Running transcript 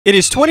It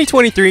is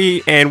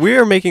 2023 and we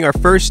are making our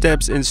first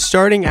steps in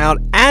starting out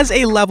as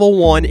a level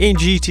 1 in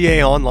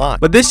GTA Online.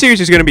 But this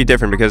series is going to be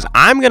different because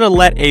I'm going to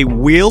let a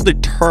wheel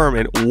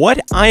determine what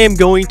I am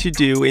going to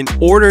do in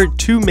order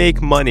to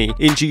make money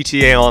in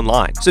GTA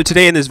Online. So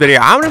today in this video,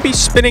 I'm going to be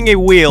spinning a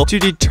wheel to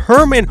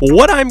determine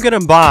what I'm going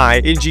to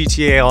buy in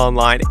GTA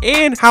Online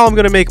and how I'm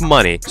going to make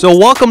money. So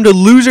welcome to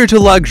Loser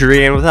to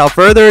Luxury, and without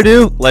further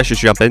ado, let's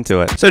just jump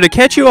into it. So to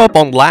catch you up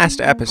on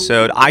last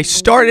episode, I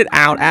started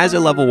out as a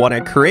level 1. I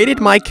created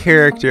my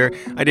character,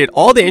 I did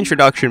all the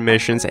introduction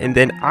missions, and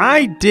then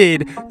I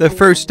did the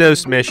first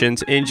dose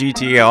missions in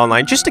GTA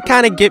Online just to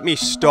kind of get me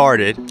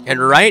started.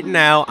 And right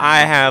now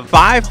I have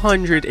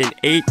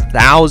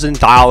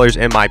 $508,000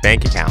 in my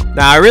bank account.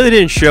 Now I really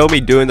didn't show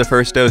me doing the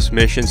first dose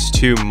missions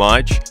too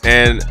much,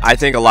 and I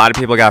think a lot of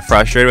people got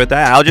frustrated with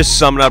that. I'll just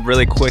sum it up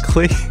really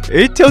quickly.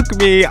 It took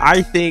me,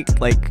 I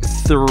think, like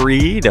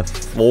 3 to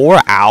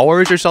 4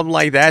 hours or something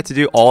like that to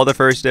do all the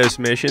first dose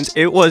missions.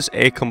 It was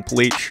a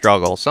complete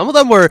struggle. Some of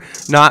them were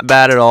not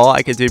bad at all.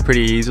 I could do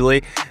pretty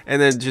easily,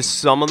 and then just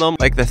some of them,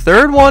 like the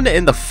third one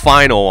and the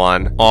final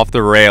one, off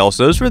the rails.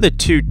 Those were the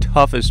two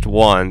toughest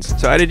ones.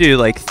 So I had to do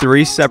like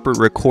 3 separate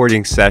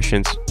recording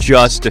sessions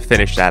just to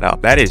finish that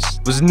up.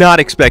 Was not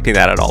expecting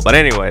that at all. But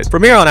anyways,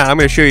 from here on out, I'm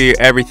going to show you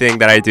everything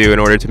that I do in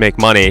order to make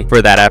money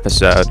for that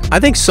episode. I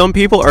think some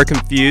people are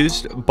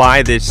confused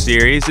by this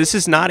series. This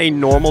is not a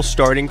normal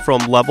starting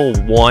from level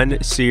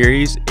 1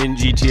 series in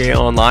GTA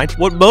Online.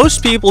 What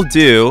most people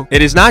do,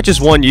 it is not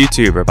just one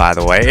YouTuber, by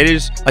the way. It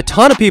is a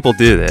ton of people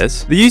do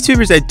this. The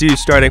YouTubers that do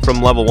starting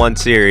from level 1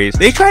 series,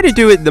 they try to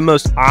do it the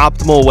most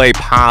optimal way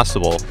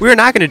possible. We're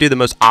not going to do the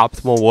most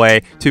optimal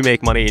way to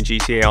make money in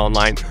GTA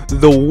Online.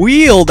 The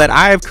wheel that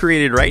I have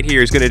created right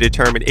here is going to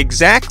determine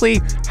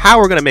exactly how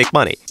we're going to make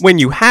money. When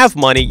you have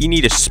money, you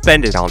need to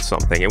spend it on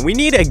something, and we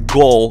need a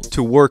goal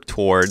to work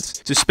towards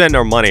to spend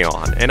our money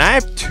on. And I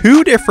have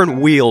 2 different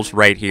wheels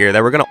right here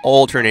that we're going to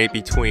alternate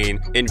between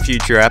in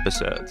future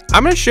episodes.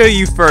 I'm going to show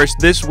you first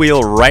this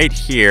wheel right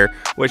here,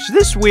 which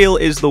this wheel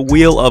is the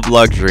wheel of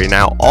luxury.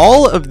 Now,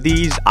 all of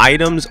these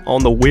items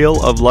on the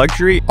wheel of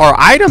luxury are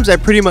items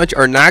that pretty much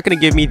are not going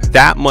to give me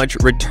that much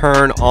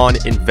return on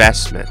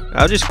investment.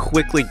 I'll just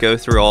quickly go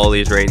through all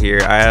these right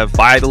here. I have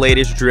buy the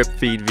latest drip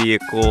feed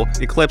vehicle,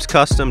 Eclipse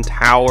custom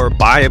tower,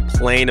 buy a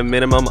plane, a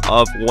minimum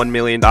of $1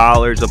 million,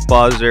 a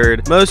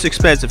buzzard, most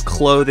expensive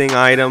clothing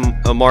item,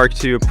 a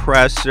Mark II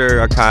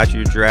oppressor,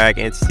 Akachu drag,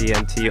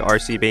 anti-TNT,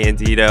 RC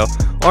bandito,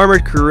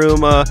 armored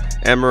Kuruma,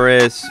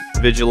 Emirates,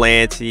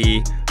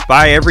 vigilante,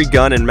 buy every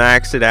gun and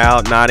max it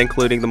out, not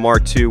including the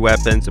Mark II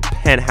weapons, a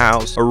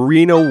penthouse,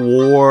 arena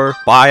war,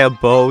 buy a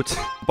boat,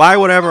 buy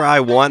whatever I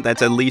want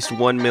that's at least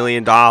 $1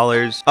 million,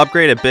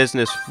 upgrade a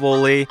business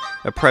fully,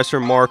 a presser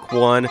Mark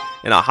 1,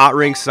 and a hot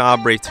ring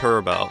Sabre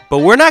turbo. But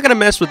we're not going to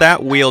mess with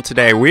that wheel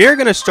today. We are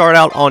going to start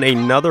out on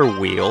another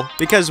wheel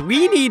because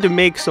we need to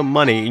make some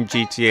money in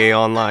GTA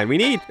Online.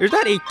 There's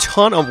not a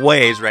ton of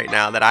ways right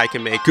now that I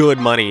can make good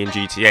money in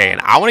GTA, and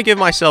I want to give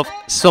myself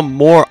some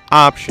more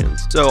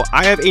options. So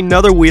I have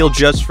another wheel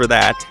just for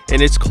that,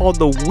 and it's called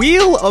the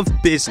Wheel of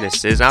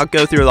Businesses. I'll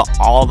go through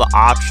all the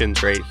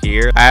options right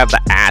here. I have the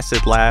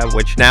Acid Lab,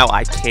 which now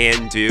I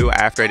can do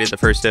after I did the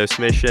first dose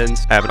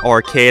missions. I have an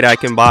arcade I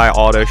can buy,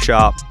 auto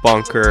shop,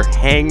 bunker,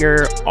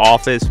 hangar,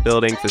 office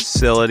building,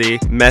 facility,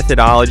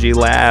 methodology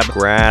lab,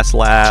 grass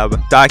lab,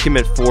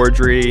 document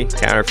forgery,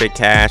 counterfeit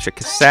cash, a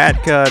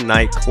Kasatka,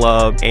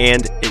 nightclub,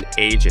 and an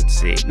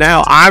agency.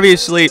 Now,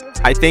 obviously,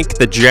 I think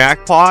the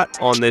jackpot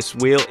on this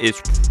wheel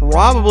is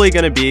probably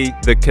going to be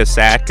the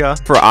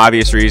Kasatka for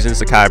obvious reasons.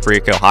 The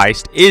Caprico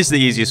heist is the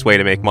easiest way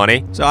to make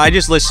money. So I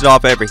just listed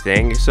off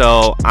everything.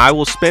 So I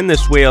will spin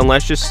this wheel, and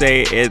let's just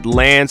say it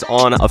lands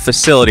on a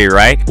facility,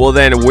 right? Well,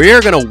 then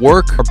we're going to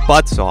work our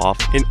butts off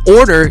in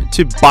order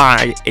to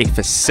buy a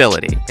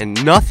facility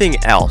and nothing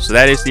else. So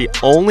that is the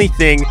only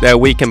thing that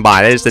we can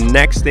buy. That is the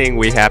next thing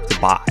we have to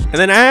buy. And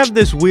then I have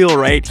this wheel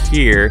right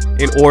here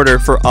in order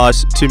for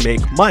us to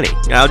make money.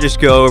 And I'll just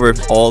go over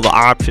all the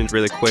options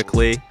really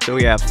quickly. So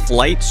we have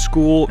flight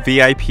school,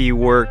 VIP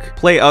work,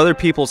 play other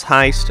people's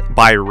heist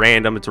by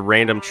random. It's a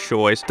random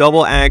choice.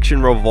 Double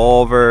action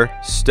revolver,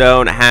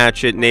 stone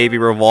hatchet, navy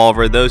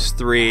revolver. Those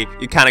 3,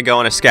 you kind of go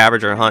on a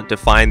scavenger hunt to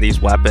find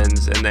these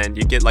weapons, and then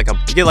you get like a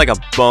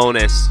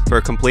bonus for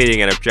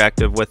completing an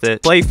objective with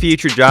it. Play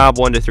feature job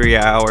 1 to 3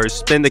 hours,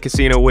 spin the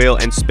casino wheel,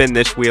 and spin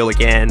this wheel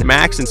again.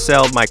 Max and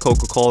sell my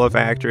Coca-Cola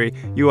factory,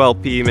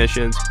 ULP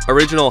missions,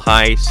 original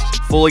heist,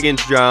 full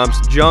against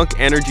jumps, junk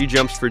energy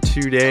jumps for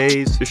 2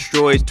 days,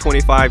 destroys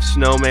 25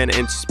 snowmen,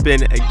 and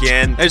spin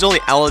again. That is only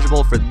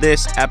eligible for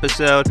this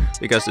episode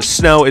because the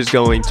snow is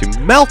going to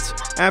melt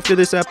after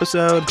this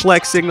episode.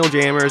 Collect signal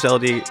jammers,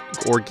 LD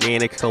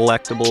organic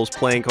collectibles,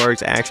 playing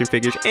cards, action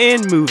figures,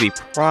 and movie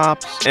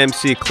props,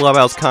 MC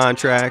clubhouse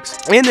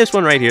contracts, and this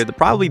one right here,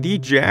 probably the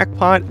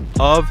jackpot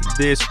of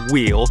this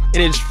wheel,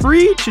 and it's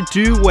free to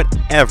do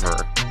whatever,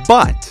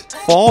 but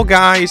Fall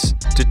Guys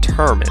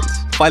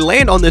determines if I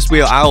land on this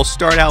wheel, I'll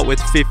start out with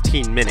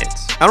 15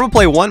 minutes. I'm gonna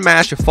play one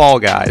match of Fall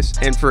Guys,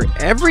 and for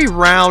every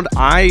round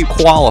I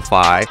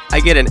qualify, I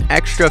get an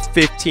extra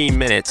 15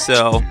 minutes.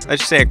 So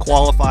let's just say I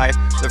qualify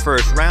the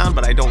first round,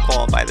 but I don't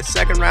qualify the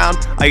second round,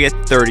 I get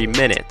 30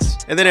 minutes.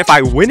 And then if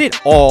I win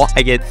it all,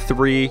 I get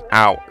 3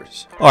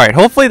 hours. All right,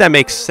 hopefully that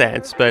makes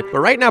sense. But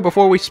right now,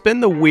 before we spin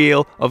the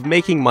wheel of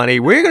making money,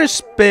 we're gonna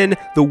spin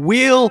the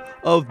wheel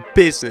of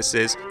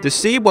businesses to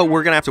see what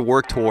we're gonna have to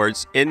work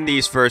towards in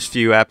these first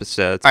few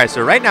episodes. All right,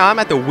 so right now I'm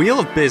at the wheel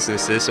of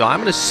businesses, so I'm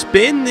gonna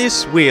spin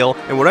this wheel,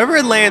 and whatever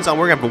it lands on,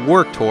 we're gonna have to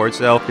work towards.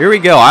 So here we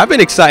go. I've been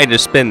excited to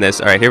spin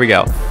this. All right, here we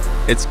go.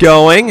 It's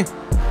going.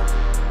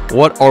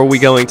 What are we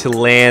going to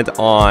land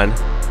on?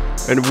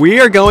 And we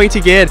are going to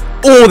get,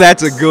 oh,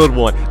 that's a good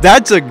one.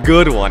 That's a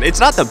good one. It's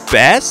not the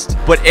best,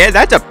 but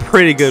that's a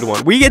pretty good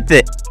one. We get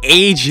the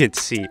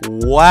agency.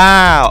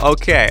 Wow.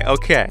 Okay.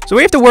 So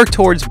we have to work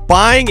towards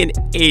buying an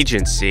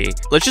agency.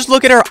 Let's just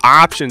look at our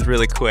options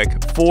really quick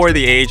for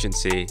the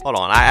agency. Hold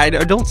on. I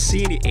don't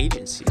see any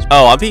agencies.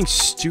 Oh, I'm being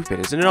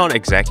stupid. Isn't it on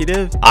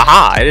executive?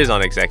 Aha, it is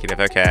on executive.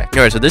 Okay.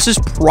 All right, so this is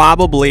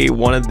probably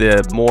one of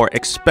the more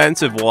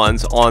expensive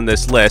ones on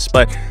this list,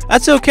 but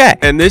that's okay.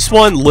 And this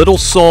one, Little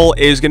Soul,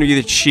 is going to be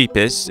the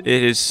cheapest.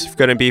 It is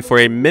going to be for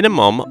a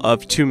minimum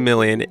of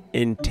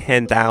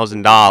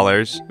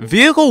 $2,010,000.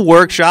 Vehicle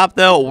workshop,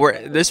 though,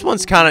 this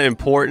one's kind of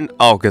important.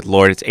 Oh, good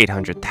lord, it's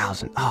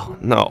 800,000. Oh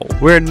no,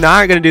 we're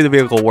not going to do the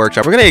vehicle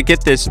workshop. We're going to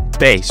get this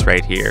base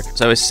right here.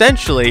 So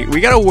essentially,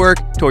 we got to work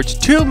towards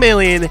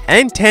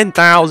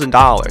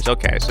 $2,010,000.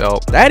 Okay, so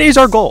that is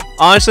our goal.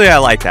 Honestly, I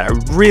like that. I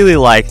really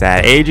like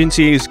that.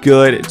 Agency is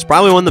good. It's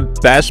probably one of the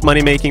best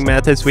money-making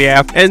methods we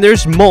have, and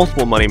there's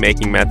multiple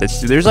money-making methods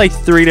too. There's like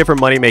 3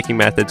 different money-making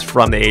methods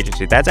from the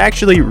agency. That's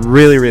actually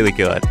really, really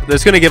good.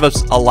 That's going to give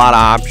us a lot of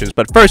options,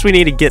 but first we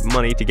need to get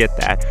money to get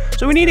that.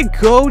 So we need to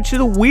go to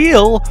the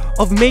wheel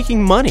of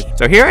making money.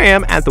 So here I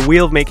am at the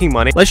wheel of making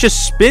money. Let's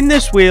just spin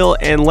this wheel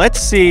and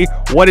let's see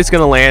what it's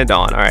going to land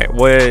on. All right,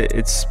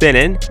 it's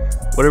spinning.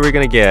 What are we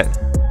going to get?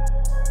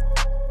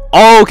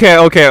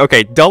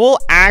 Okay. Double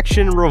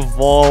action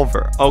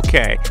revolver.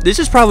 Okay. This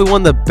is probably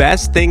one of the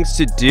best things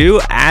to do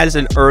as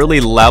an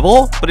early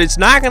level, but it's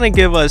not going to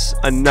give us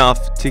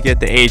enough to get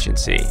the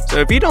agency. So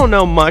if you don't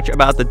know much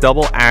about the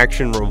double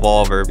action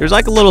revolver, there's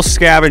like a little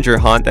scavenger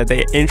hunt that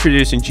they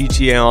introduced in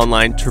GTA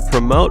Online to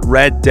promote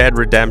Red Dead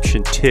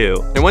Redemption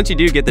 2. And once you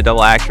do get the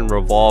double action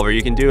revolver,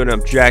 you can do an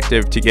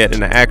objective to get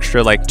an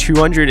extra like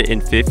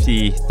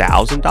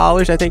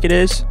 $250,000, I think it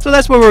is. So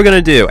that's what we're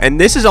going to do. And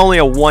this is only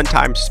a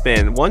one-time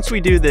spin. Once we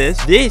do this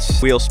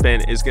wheel spin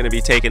is going to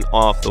be taken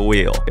off the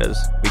wheel because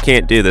we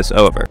can't do this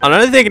over.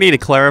 Another thing I need to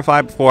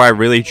clarify before I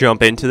really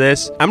jump into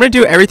this, I'm going to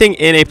do everything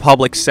in a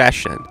public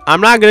session. I'm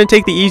not going to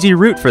take the easy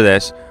route for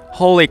this.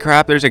 Holy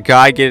crap, there's a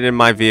guy getting in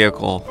my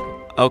vehicle.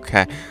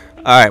 Okay.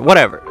 All right,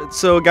 whatever.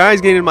 So a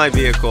guy's getting in my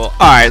vehicle. All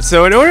right,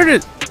 so in order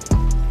to...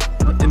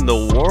 in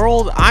the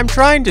world, I'm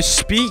trying to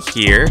speak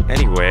here.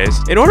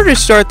 Anyways, in order to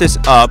start this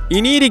up,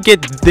 you need to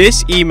get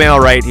this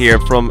email right here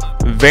from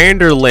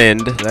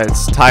Vanderlind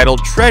that's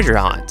titled Treasure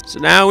Hunt. So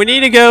now we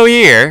need to go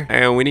here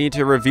and we need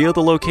to reveal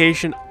the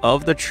location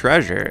of the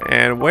treasure.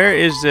 And where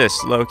is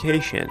this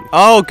location?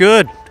 Oh,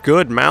 good,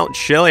 Mount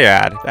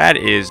Chiliad. That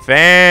is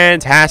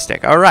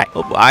fantastic. All right,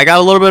 I got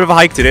a little bit of a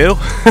hike to do.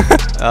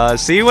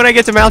 See you when I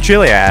get to Mount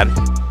Chiliad.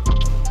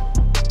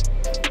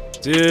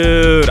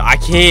 Dude, I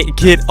can't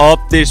get up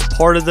this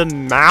part of the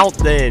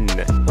mountain.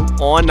 I'm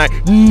on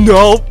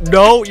no,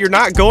 you're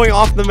not going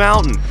off the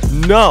mountain.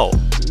 No.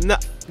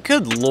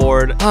 Good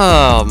lord.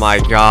 Oh my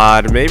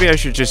god. Maybe I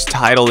should just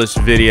title this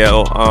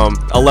video,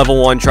 a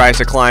level 1 tries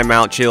to climb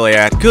Mount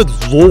Chiliad. Good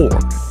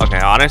lord. Okay,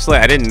 honestly,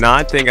 I did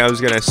not think I was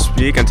gonna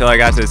speak until I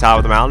got to the top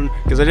of the mountain,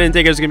 because I didn't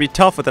think it was gonna be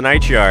tough with the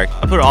Night Shark.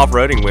 I put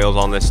off-roading wheels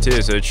on this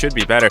too, so it should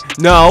be better.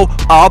 No,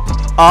 up.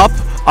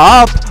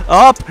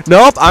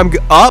 Nope, I'm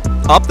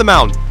up the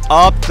mountain.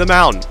 Up the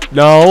mountain.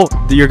 No,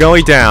 you're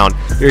going down.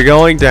 You're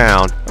going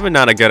down. Probably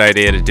not a good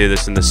idea to do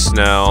this in the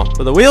snow.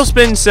 But the wheel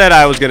spin said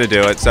I was gonna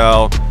do it,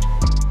 so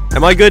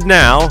am I good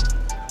now?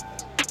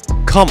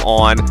 Come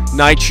on,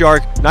 Night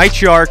Shark.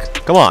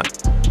 Come on.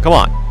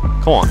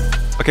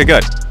 Okay,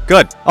 good.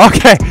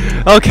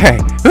 Okay.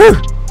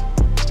 Whew.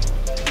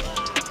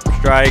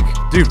 Strike.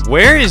 Dude,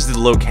 where is the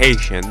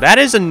location? That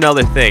is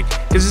another thing,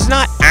 because it's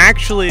not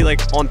actually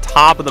like on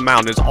top of the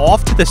mountain. It's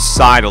off to the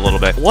side a little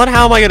bit.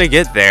 How am I gonna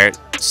get there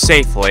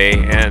safely?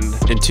 And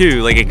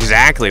 2, like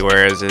exactly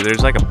where is it?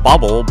 There's like a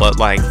bubble, but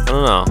like, I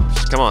don't know.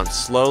 Just come on,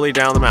 slowly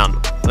down the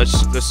mountain.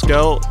 Let's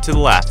go to the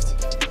left.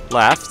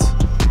 Alright.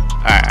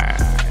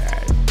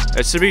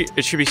 It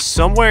should be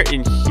somewhere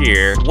in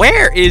here.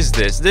 Where is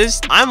this?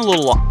 I'm a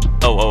little...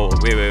 Oh,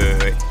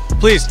 wait.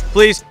 Please,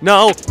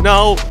 no.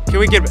 Can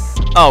we get...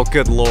 Oh,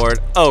 good lord.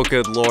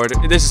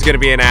 This is gonna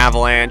be an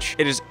avalanche.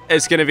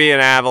 It's gonna be an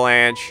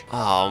avalanche.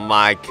 Oh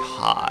my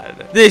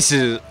god. This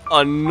is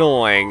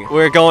annoying.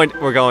 We're going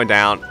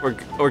down.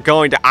 We're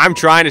going down. I'm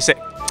trying to say...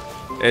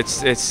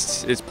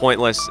 It's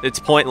pointless. It's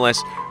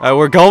pointless.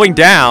 We're going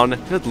down.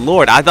 Good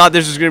lord, I thought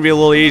this was gonna be a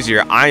little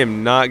easier. I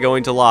am not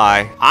going to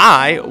lie.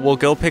 I will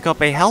go pick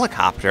up a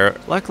helicopter.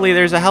 Luckily,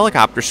 there's a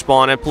helicopter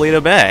spawn at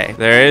Paleto Bay.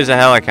 There is a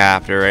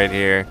helicopter right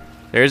here.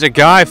 There's a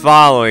guy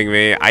following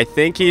me. I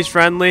think he's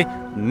friendly.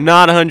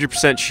 Not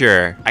 100%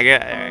 sure. I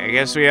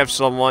guess we have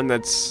someone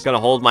that's gonna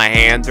hold my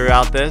hand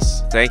throughout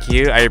this. Thank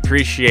you. I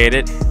appreciate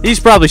it. He's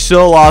probably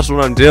so lost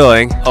what I'm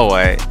doing. Oh,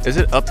 wait. Is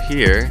it up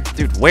here?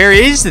 Dude, where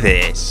is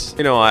this?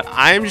 You know what?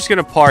 I'm just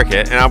gonna park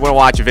it, and I'm gonna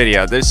watch a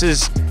video. This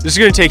is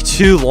gonna take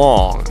too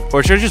long.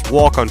 Or should I just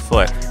walk on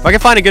foot? If I can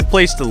find a good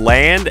place to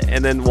land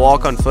and then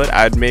walk on foot,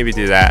 I'd maybe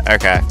do that.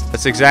 Okay.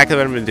 That's exactly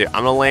what I'm gonna do.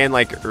 I'm gonna land,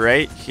 like,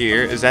 right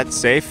here. Is that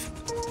safe?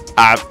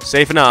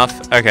 Safe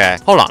enough. Okay,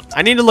 hold on.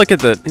 I need to look at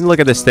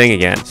this thing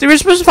again. See, we're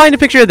supposed to find a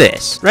picture of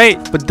this, right?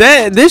 But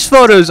then this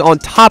photo's on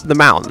top of the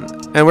mountain,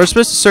 and we're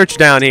supposed to search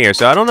down here.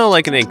 So I don't know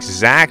like an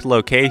exact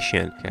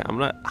location. Okay, I'm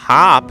gonna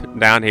hop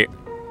down here.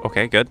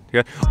 Okay, good.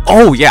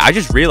 Oh yeah, I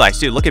just realized,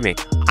 dude. Look at me.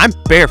 I'm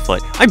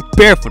barefoot. I'm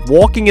barefoot,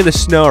 walking in the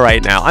snow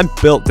right now. I'm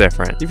built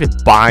different. Even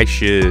buy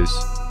shoes.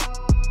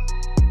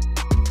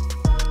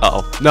 Uh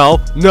oh. No.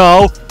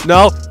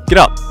 Get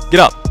up.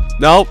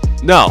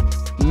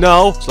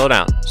 No. Slow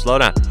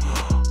down.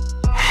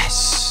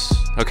 Yes.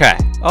 Okay.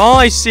 All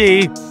I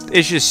see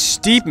is just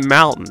steep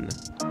mountain.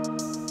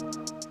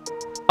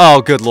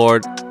 Oh, good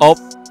lord. Up.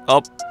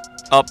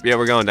 Yeah,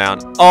 we're going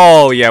down.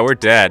 Oh, yeah, we're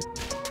dead.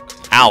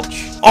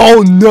 Ouch.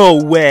 Oh, no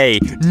way.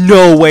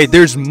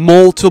 There's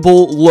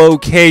multiple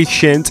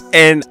locations,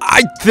 and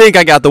I think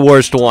I got the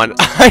worst one.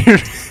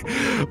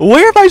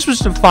 Where am I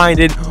supposed to find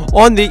it?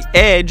 On the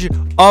edge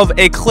of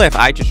a cliff.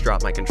 I just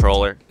dropped my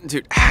controller.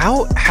 Dude,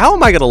 how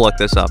am I gonna look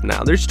this up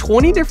now? There's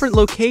 20 different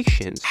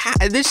locations.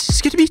 This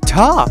is gonna be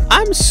tough.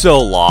 I'm so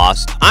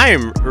lost. I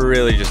am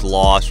really just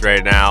lost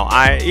right now.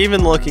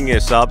 Even looking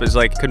this up is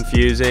like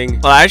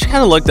confusing. Well, I just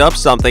kind of looked up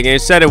something and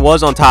it said it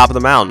was on top of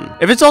the mountain.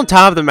 If it's on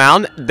top of the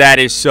mountain, that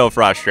is so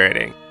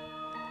frustrating.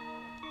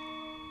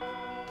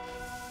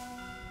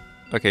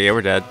 Okay, yeah,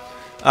 we're dead.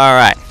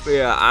 Alright,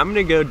 yeah, I'm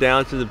gonna go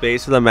down to the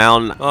base of the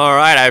mountain.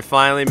 Alright, I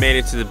finally made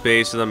it to the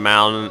base of the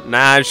mountain.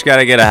 Now I just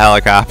gotta get a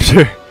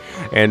helicopter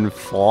and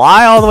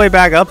fly all the way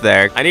back up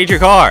there. I need your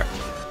car.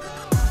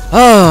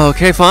 Oh,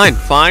 okay, fine.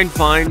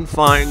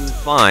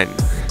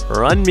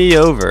 Run me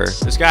over.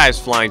 This guy is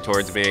flying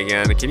towards me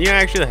again. Can you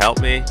actually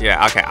help me?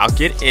 Yeah, okay, I'll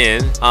get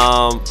in.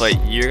 But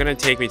you're gonna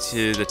take me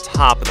to the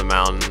top of the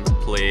mountain,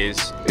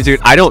 please. Dude,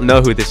 I don't know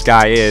who this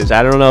guy is.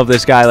 I don't know if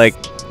this guy, like,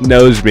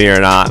 knows me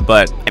or not,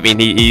 but I mean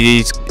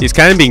he's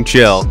kind of being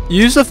chill.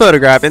 Use the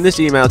photograph in this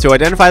email to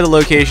identify the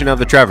location of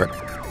the Trevor.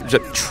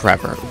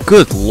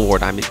 Good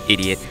lord, I'm an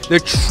idiot. The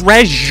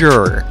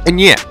treasure.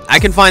 And yeah, I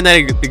can find that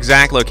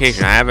exact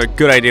location. I have a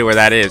good idea where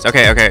that is.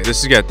 Okay,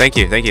 this is good. Thank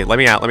you. Let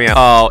me out.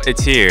 Oh,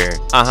 it's here.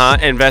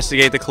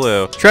 Investigate the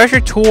clue. Treasure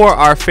tore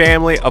our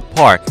family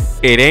apart.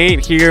 It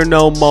ain't here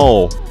no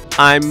more.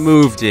 I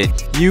moved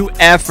it. You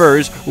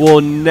effers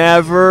will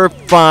never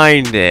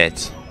find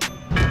it.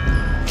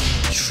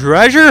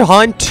 Treasure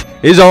hunt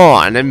is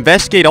on.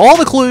 Investigate all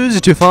the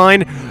clues to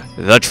find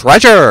the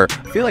treasure.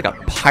 I feel like a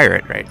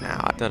pirate right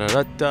now.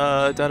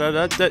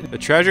 The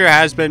treasure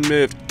has been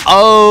moved.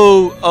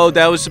 Oh,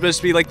 that was supposed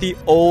to be like the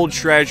old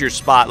treasure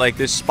spot, like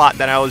this spot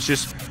that I was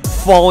just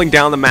falling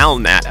down the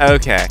mountain at.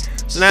 Okay,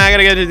 so now I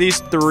gotta go to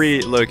these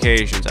 3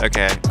 locations.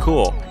 Okay,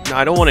 cool. No,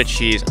 I don't want to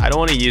cheese. I don't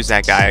want to use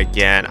that guy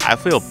again. I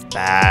feel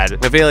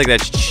bad. I feel like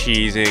that's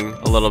cheesing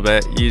a little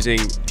bit, using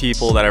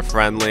people that are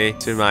friendly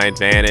to my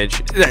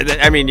advantage.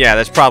 I mean, yeah,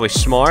 that's probably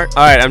smart.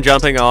 All right, I'm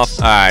jumping off.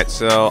 All right,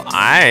 so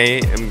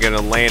I am going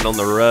to land on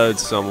the road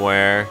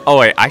somewhere. Oh,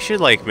 wait, I should,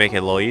 like, make it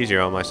a little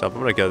easier on myself. I'm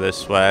going to go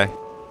this way.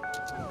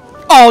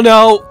 Oh,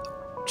 no.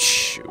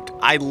 Shoot.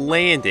 I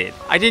landed.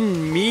 I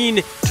didn't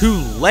mean to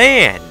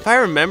land. If I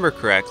remember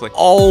correctly.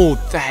 Oh,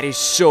 that is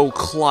so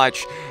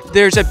clutch.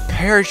 There's a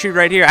parachute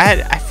right here.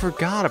 I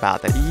forgot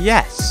about that.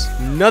 Yes.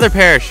 Another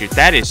parachute.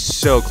 That is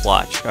so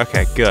clutch.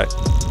 Okay, good.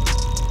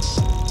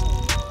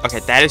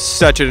 Okay, that is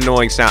such an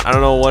annoying sound. I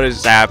don't know what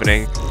is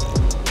happening.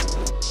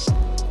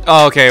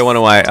 Oh, okay, it went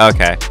away.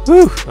 Okay.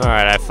 Whew. All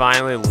right, I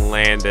finally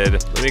landed.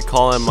 Let me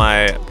call in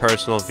my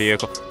personal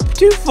vehicle.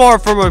 Too far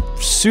from a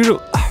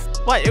suitable...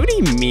 What do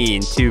you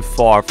mean too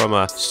far from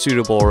a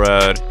suitable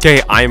road?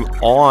 Okay, I'm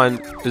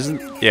on.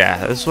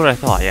 Yeah, this is what I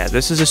thought. Yeah,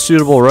 this is a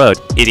suitable road,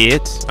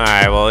 idiot. All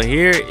right, well,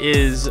 here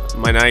is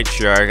my night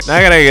shark. Now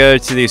I gotta go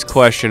to these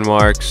question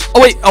marks.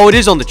 Oh, wait. Oh, it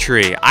is on the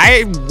tree.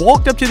 I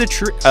walked up to the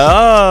tree.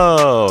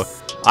 Oh,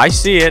 I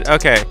see it.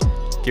 Okay,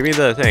 give me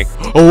the thing.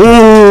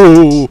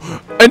 Oh,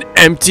 an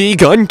empty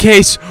gun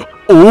case.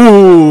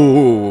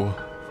 Oh,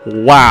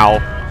 wow.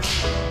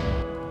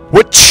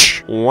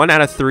 Which? 1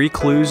 out of 3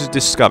 clues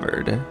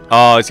discovered.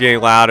 Oh, it's getting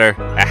louder.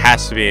 It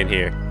has to be in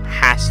here.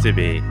 Has to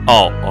be.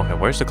 Oh, okay.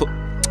 Where's the clue?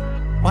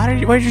 Why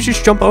did you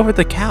just jump over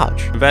the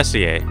couch?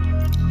 Investigate.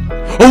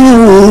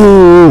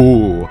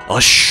 Oh, a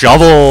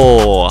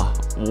shovel.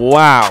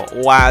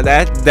 Wow.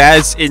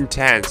 That's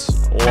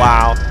intense.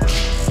 Wow.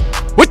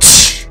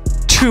 Which?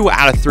 2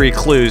 out of 3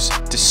 clues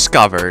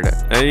discovered.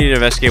 I need to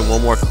investigate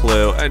one more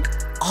clue. And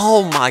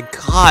oh my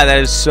god, that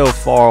is so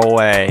far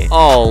away.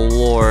 Oh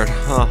lord.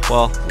 Huh,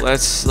 well,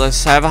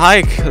 let's have a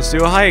hike. Let's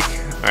do a hike.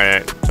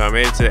 Alright, so I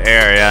made it to the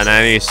area and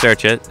I need to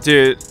search it.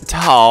 Dude,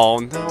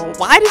 oh no.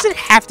 Why does it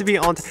have to be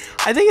on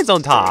I think it's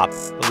on top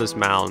of this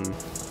mountain.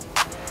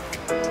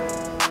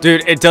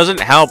 Dude, it doesn't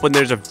help when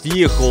there's a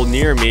vehicle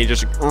near me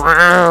just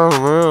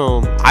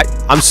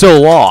I'm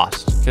so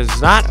lost. Because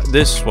it's not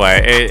this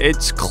way.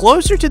 It's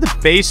closer to the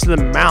base of the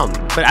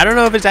mountain. But I don't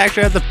know if it's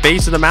actually at the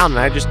base of the mountain.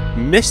 I just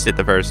missed it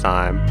the first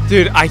time.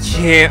 Dude, I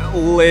can't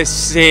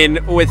listen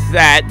with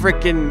that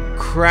freaking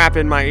crap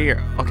in my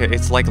ear. Okay,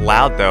 it's like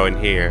loud though in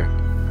here.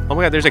 Oh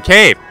my god, there's a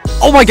cave.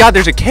 Oh my god,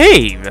 there's a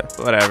cave.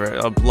 Whatever,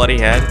 a bloody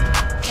head.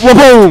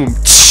 Boom!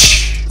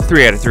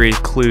 3 out of 3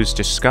 clues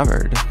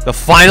discovered. The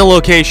final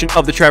location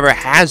of the treasure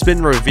has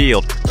been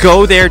revealed.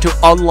 Go there to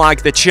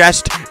unlock the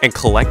chest and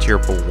collect your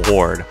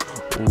reward.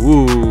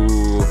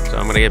 Ooh. So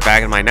I'm gonna get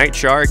back in my night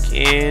shark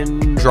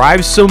and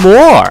drive some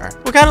more.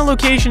 What kind of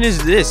location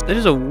is this? This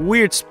is a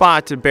weird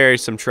spot to bury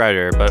some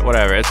treasure, but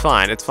whatever. It's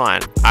fine. It's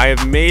fine. I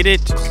have made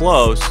it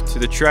close to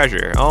the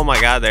treasure. Oh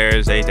my god,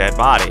 there's a dead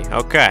body.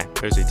 Okay.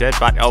 There's a dead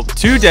body. Oh,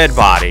 2 dead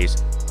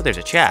bodies. Oh, there's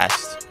a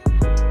chest.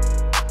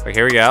 Okay,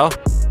 here we go.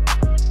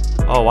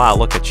 Oh wow,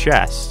 look, a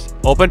chest.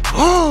 Open.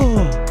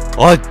 Oh,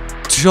 a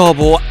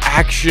double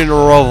action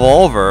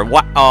revolver.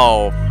 What?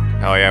 Oh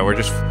yeah, we're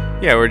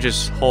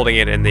just holding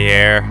it in the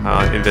air,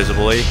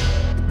 invisibly.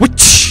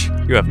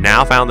 You have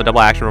now found the double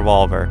action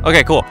revolver.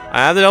 Okay, cool. I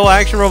have the double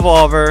action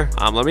revolver.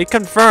 Let me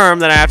confirm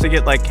that I have to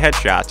get like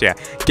headshots. Yeah,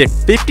 get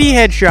 50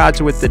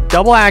 headshots with the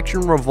double action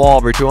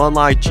revolver to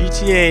unlock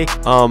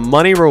GTA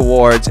money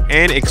rewards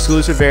and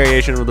exclusive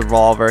variation of the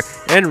revolver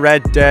and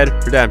Red Dead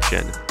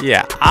Redemption.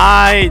 Yeah,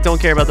 I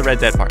don't care about the Red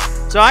Dead part.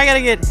 So I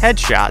gotta get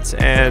headshots,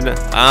 and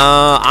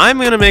I'm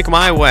gonna make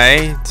my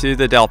way to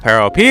the Del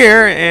Perro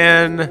Pier,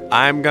 and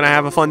I'm gonna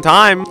have a fun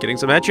time getting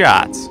some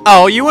headshots.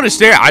 Oh, you want to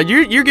stare?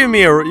 You're giving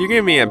me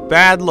a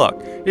bad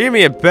look. You're giving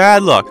me a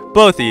bad look.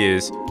 Both of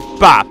yous.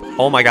 Bop.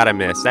 Oh my god, I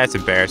missed. That's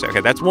embarrassing.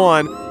 Okay, that's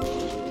 1,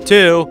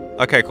 2.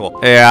 Okay, cool.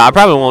 Yeah, I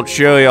probably won't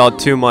show y'all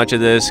too much of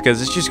this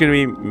because it's just gonna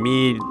be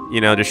me, you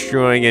know,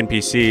 destroying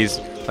NPCs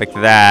like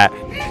that.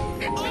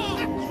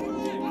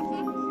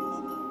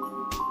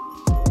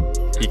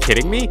 You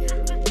kidding me?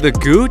 The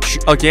Gooch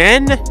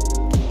again?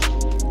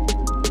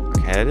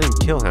 Okay, I didn't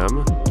kill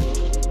him.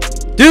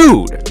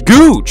 Dude,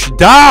 Gooch,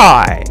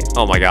 die!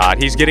 Oh my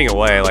god, he's getting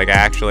away, like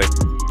actually.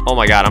 Oh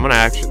my god, I'm gonna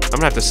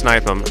have to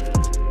snipe him.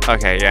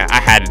 Okay, yeah,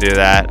 I had to do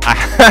that.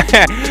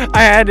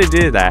 I had to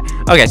do that.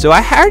 Okay, so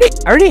I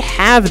already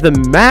have the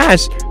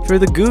mask for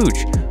the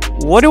Gooch.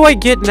 What do I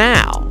get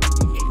now?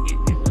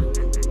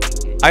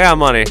 I got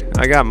money.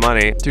 I got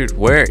money. Dude,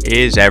 where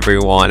is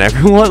everyone?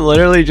 Everyone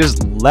literally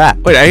just left.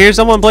 Wait, I hear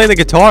someone playing the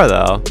guitar,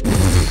 though.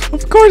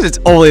 Of course it's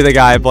only the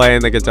guy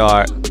playing the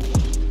guitar.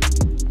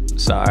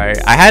 Sorry.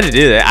 I had to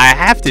do that. I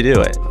have to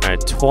do it. All right,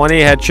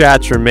 20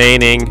 headshots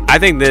remaining. I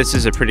think this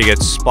is a pretty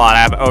good spot. I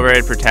have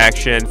overhead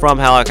protection from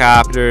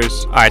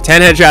helicopters. All right,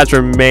 10 headshots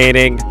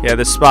remaining. Yeah,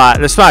 this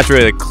spot's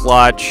really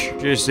clutch.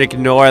 Just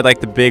ignore,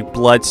 like, the big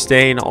blood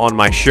stain on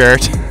my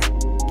shirt.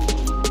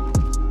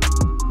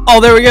 Oh,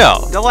 there we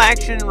go. Double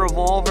action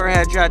revolver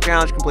headshot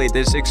challenge complete.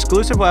 This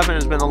exclusive weapon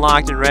has been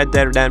unlocked in Red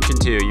Dead Redemption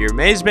 2. Your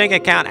Maze Bank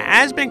account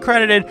has been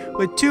credited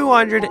with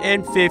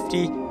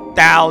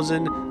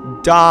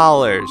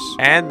 $250,000.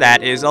 And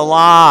that is a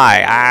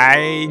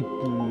lie.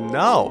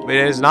 No, it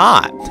is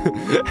not.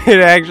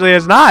 It actually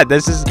is not.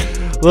 This is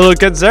a little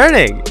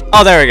concerning.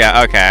 Oh, there we go.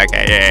 Okay.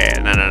 Yeah.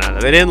 No.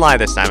 They didn't lie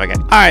this time. Okay.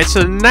 All right.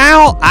 So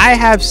now I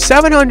have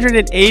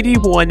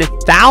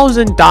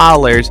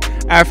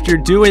 $781,000 after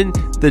doing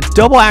the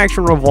double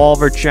action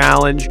revolver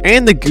challenge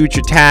and the Gooch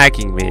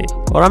attacking me.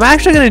 But I'm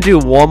actually going to do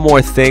one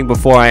more thing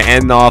before I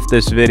end off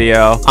this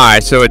video. All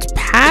right. So it's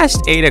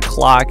past 8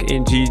 o'clock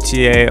in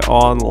GTA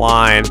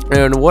Online.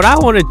 And what I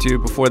want to do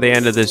before the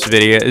end of this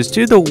video is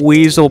do the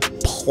Weasel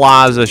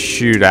Plaza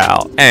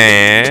shootout.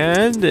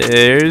 And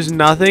there's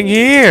nothing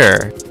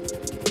here.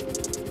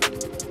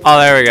 Oh,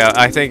 there we go.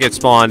 I think it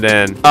spawned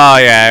in. Oh,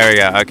 yeah, there we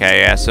go. Okay,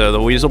 yeah, so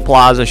the Weasel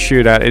Plaza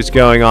shootout is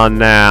going on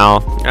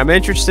now. I'm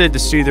interested to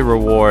see the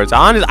rewards.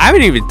 Honestly, I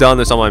haven't even done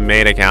this on my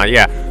main account.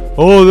 Yeah.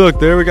 Oh, look,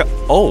 there we go.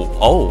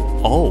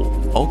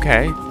 Oh,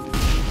 okay.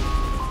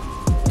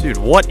 Dude,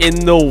 what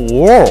in the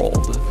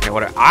world? Okay,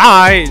 whatever.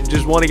 I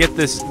just want to get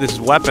this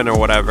weapon or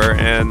whatever,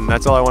 and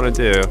that's all I want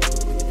to do.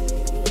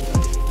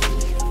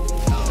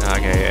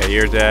 Okay, yeah,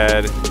 you're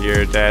dead.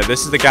 You're dead.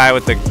 This is the guy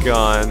with the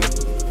gun.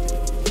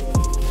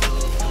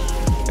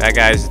 That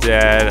guy's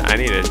dead. I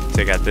need to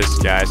take out this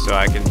guy so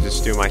I can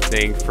just do my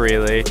thing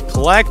freely.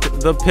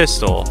 Collect the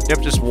pistol.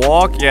 Yep, just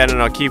walk. Yeah,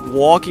 no, keep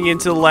walking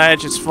into the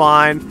ledge. It's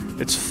fine.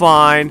 It's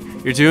fine.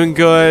 You're doing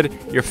good.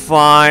 You're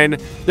fine.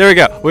 There we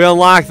go. We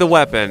unlocked the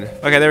weapon.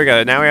 Okay, there we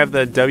go. Now we have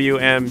the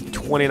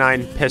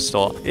WM-29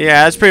 pistol.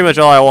 Yeah, that's pretty much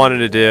all I wanted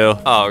to do.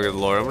 Oh, good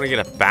lord. I'm gonna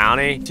get a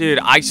bounty. Dude,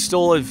 I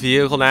stole a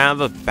vehicle. Now I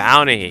have a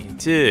bounty.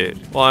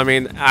 Dude. Well, I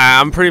mean,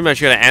 I'm pretty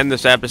much gonna end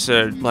this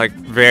episode, like,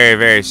 very,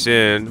 very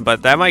soon,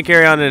 but that might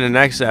carry on in the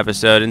next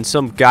episode, and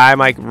some guy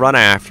might run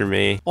after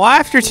me. Well,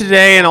 after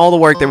today and all the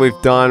work that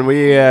we've done,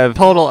 we have a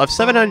total of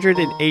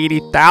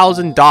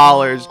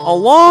 $780,000,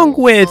 along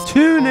with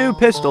 2 new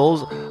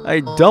pistols,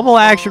 a double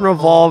action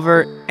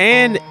revolver,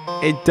 and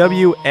a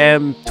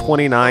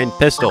WM-29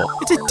 pistol.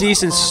 It's a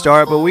decent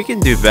start, but we can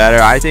do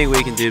better. I think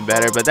we can do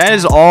better, but that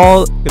is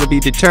all going to be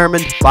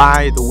determined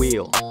by the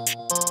wheel.